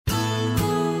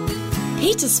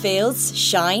Petersfield's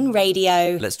Shine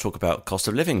Radio. Let's talk about cost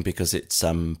of living because it's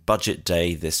budget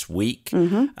day this week.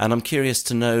 Mm-hmm. And I'm curious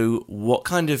to know what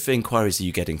kind of inquiries are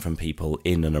you getting from people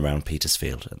in and around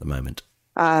Petersfield at the moment?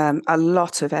 A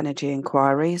lot of energy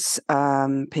inquiries.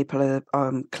 People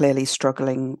are clearly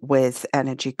struggling with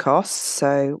energy costs.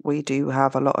 So we do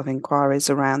have a lot of inquiries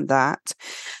around that.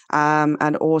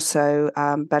 And also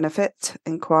benefit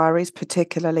inquiries,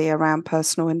 particularly around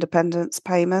personal independence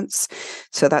payments.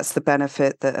 So that's the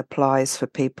benefit that applies for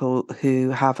people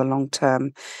who have a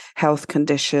long-term health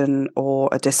condition or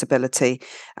a disability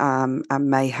and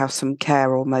may have some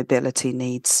care or mobility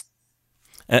needs.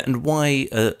 And why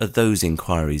are those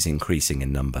inquiries increasing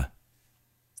in number?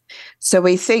 So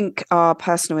we think our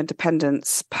personal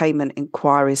independence payment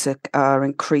inquiries are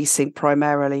increasing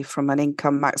primarily from an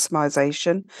income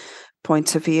maximisation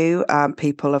point of view.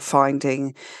 People are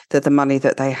finding that the money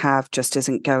that they have just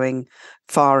isn't going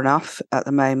far enough at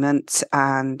the moment.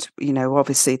 And, you know,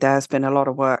 obviously there's been a lot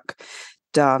of work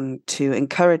done to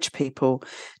encourage people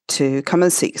to come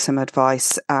and seek some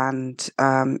advice. And,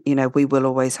 you know, we will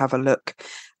always have a look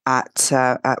at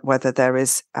whether there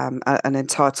is an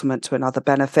entitlement to another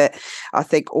benefit. I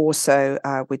think also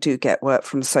we do get work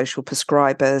from social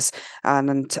prescribers,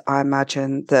 and I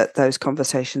imagine that those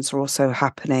conversations are also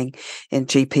happening in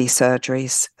GP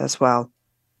surgeries as well.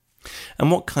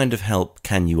 And what kind of help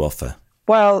can you offer?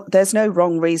 Well, there's no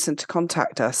wrong reason to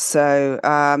contact us. So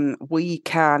we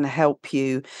can help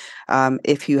you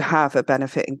if you have a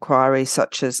benefit inquiry,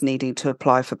 such as needing to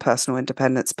apply for personal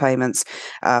independence payments.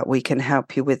 We can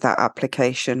help you with that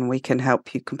application. We can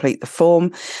help you complete the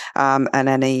form and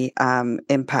any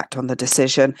impact on the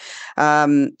decision.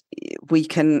 We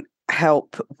can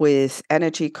help with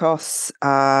energy costs.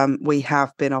 We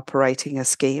have been operating a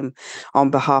scheme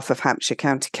on behalf of Hampshire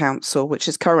County Council, which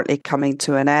is currently coming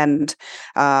to an end.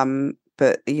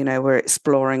 But, you know, we're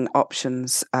exploring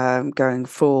options going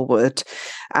forward.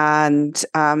 And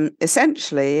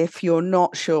essentially, if you're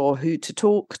not sure who to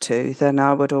talk to, then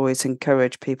I would always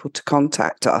encourage people to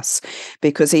contact us,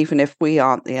 because even if we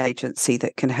aren't the agency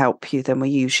that can help you, then we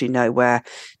usually know where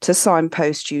to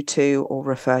signpost you to or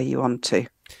refer you on to.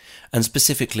 And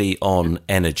specifically on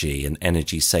energy and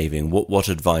energy saving, what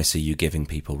advice are you giving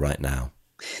people right now?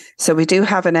 So we do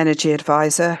have an energy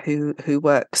advisor who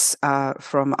works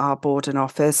from our Bordon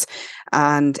office.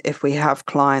 And if we have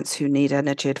clients who need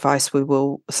energy advice, we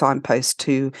will signpost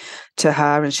to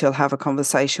her and she'll have a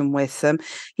conversation with them.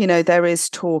 You know, there is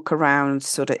talk around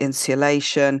sort of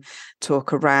insulation,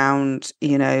 talk around,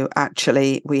 you know,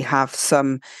 actually we have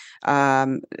some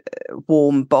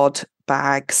warm bod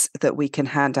bags that we can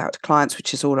hand out to clients,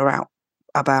 which is all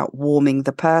about warming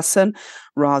the person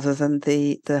rather than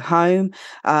the home.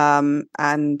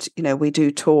 And, you know, we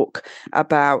do talk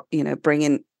about, you know,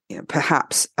 bringing, you know,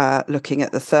 perhaps looking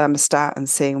at the thermostat and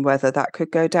seeing whether that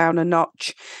could go down a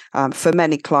notch. For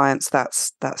many clients,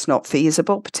 that's not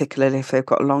feasible, particularly if they've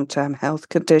got a long-term health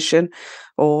condition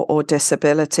or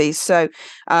disability. So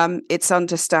it's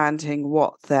understanding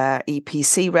what their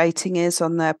EPC rating is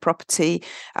on their property.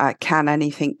 Can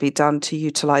anything be done to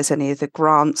utilise any of the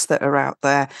grants that are out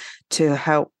there to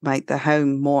help make the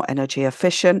home more energy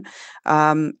efficient?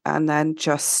 And then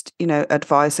just, you know,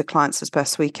 advise the clients as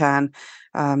best we can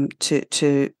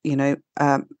to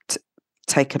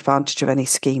take advantage of any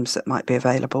schemes that might be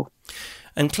available.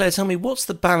 And Claire, tell me, what's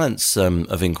the balance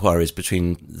of inquiries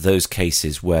between those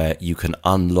cases where you can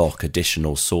unlock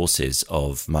additional sources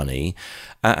of money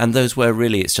and those where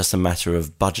really it's just a matter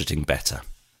of budgeting better?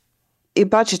 In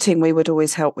budgeting, we would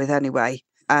always help with anyway.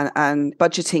 And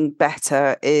budgeting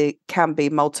better, it can be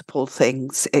multiple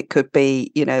things. It could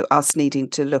be, you know, us needing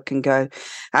to look and go,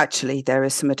 actually, there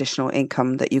is some additional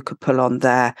income that you could pull on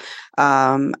there.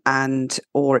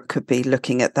 Or it could be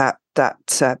looking at that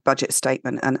budget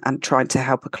statement and trying to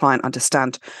help a client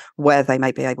understand where they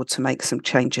may be able to make some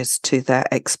changes to their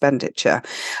expenditure.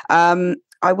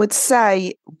 I would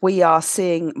say we are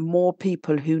seeing more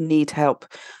people who need help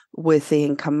with the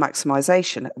income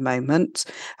maximisation at the moment,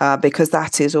 because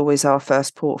that is always our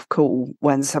first port of call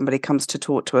when somebody comes to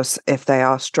talk to us if they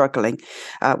are struggling.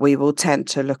 We will tend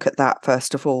to look at that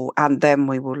first of all, and then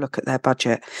we will look at their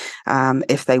budget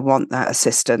if they want that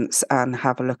assistance and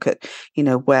have a look at, you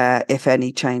know, where, if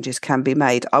any, changes can be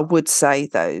made. I would say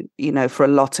though, you know, for a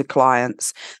lot of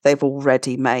clients, they've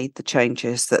already made the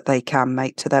changes that they can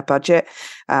make to their budget,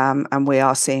 and we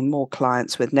are seeing more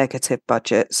clients with negative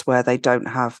budgets where they don't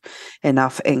have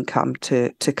enough income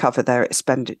to cover their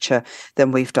expenditure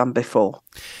than we've done before.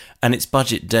 And it's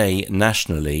budget day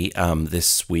nationally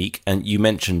this week, and you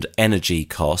mentioned energy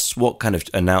costs. What kind of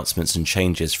announcements and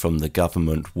changes from the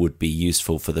government would be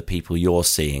useful for the people you're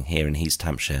seeing here in East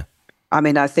Hampshire? I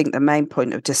mean, I think the main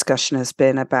point of discussion has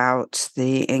been about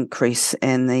the increase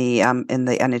in the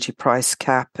energy price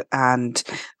cap, and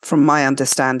from my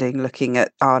understanding, looking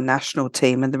at our national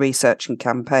team and the research and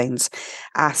campaigns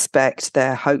aspect,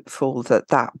 they're hopeful that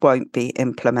that won't be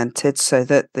implemented, so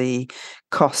that the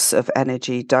costs of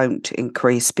energy don't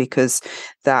increase, because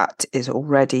that is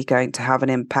already going to have an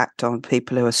impact on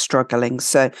people who are struggling.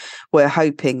 So we're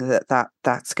hoping that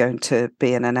that's going to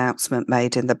be an announcement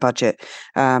made in the budget,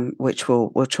 which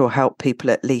will help people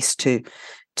at least to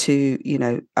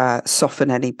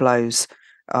soften any blows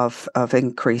of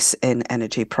increase in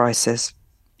energy prices.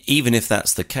 Even if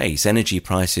that's the case, energy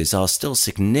prices are still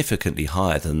significantly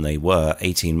higher than they were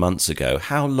 18 months ago.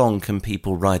 How long can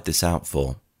people ride this out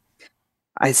for?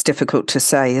 It's difficult to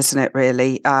say, isn't it,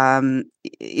 really?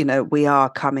 We are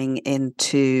coming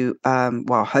into,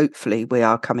 hopefully we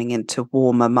are coming into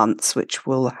warmer months, which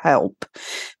will help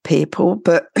people.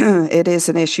 But it is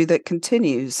an issue that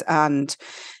continues. And,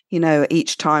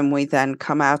 each time we then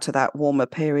come out of that warmer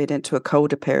period into a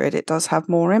colder period, it does have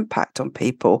more impact on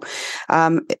people.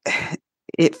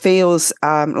 It feels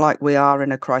like we are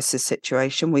in a crisis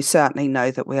situation. We certainly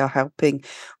know that we are helping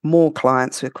more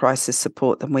clients with crisis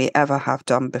support than we ever have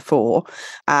done before.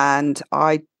 And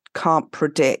I can't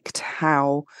predict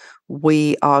how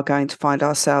we are going to find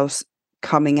ourselves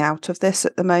coming out of this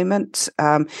at the moment.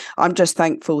 I'm just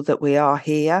thankful that we are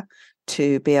here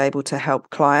to be able to help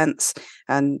clients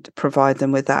and provide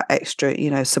them with that extra,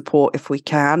 support if we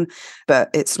can.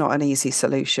 But it's not an easy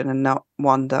solution, and not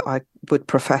one that I would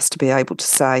profess to be able to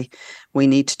say we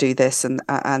need to do this and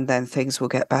then things will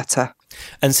get better.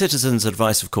 And Citizens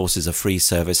Advice, of course, is a free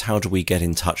service. How do we get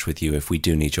in touch with you if we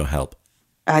do need your help?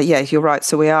 Yeah, you're right.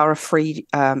 So we are a free,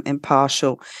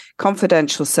 impartial,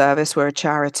 confidential service. We're a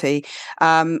charity.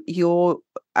 You're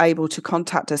able to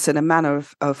contact us in a manner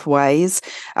of ways.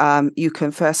 You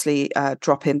can firstly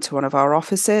drop into one of our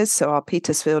offices. So our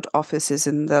Petersfield office is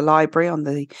in the library on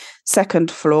the second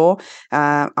floor.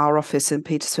 Our office in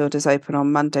Petersfield is open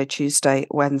on Monday, Tuesday,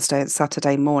 Wednesday and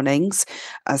Saturday mornings.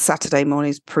 Saturday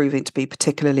mornings proving to be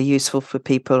particularly useful for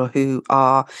people who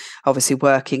are obviously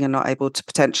working and not able to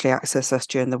potentially access us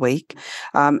during the week.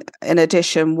 In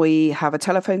addition, we have a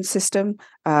telephone system,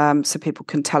 so people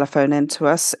can telephone into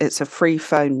us. It's a free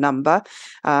phone number,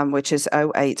 which is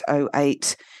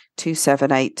 0808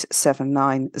 278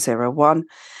 7901.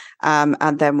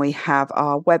 And then we have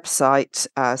our website,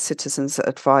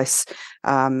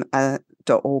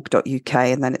 citizensadvice.org.uk,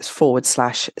 and then it's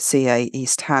 /CA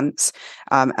East Hants.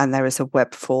 And there is a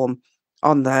web form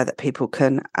on there that people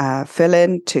can fill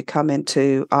in to come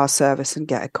into our service and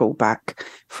get a call back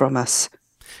from us.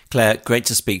 Claire, great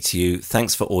to speak to you.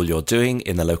 Thanks for all you're doing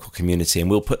in the local community, and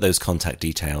we'll put those contact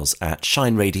details at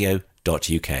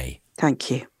shineradio.uk.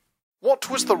 Thank you.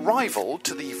 What was the rival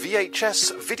to the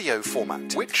VHS video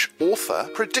format? Which author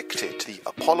predicted the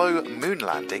Apollo moon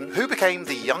landing? Who became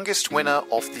the youngest winner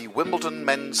of the Wimbledon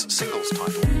men's singles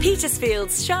title?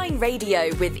 Petersfield's Shine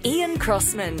Radio with Ian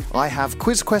Crossman. I have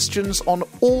quiz questions on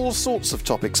all sorts of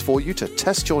topics for you to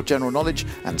test your general knowledge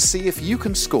and see if you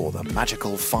can score the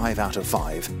magical 5 out of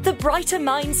 5. The Brighter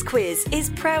Minds quiz is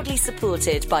proudly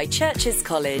supported by Churches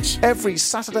College. Every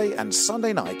Saturday and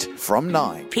Sunday night from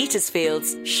 9.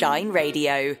 Petersfield's Shine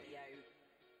Radio.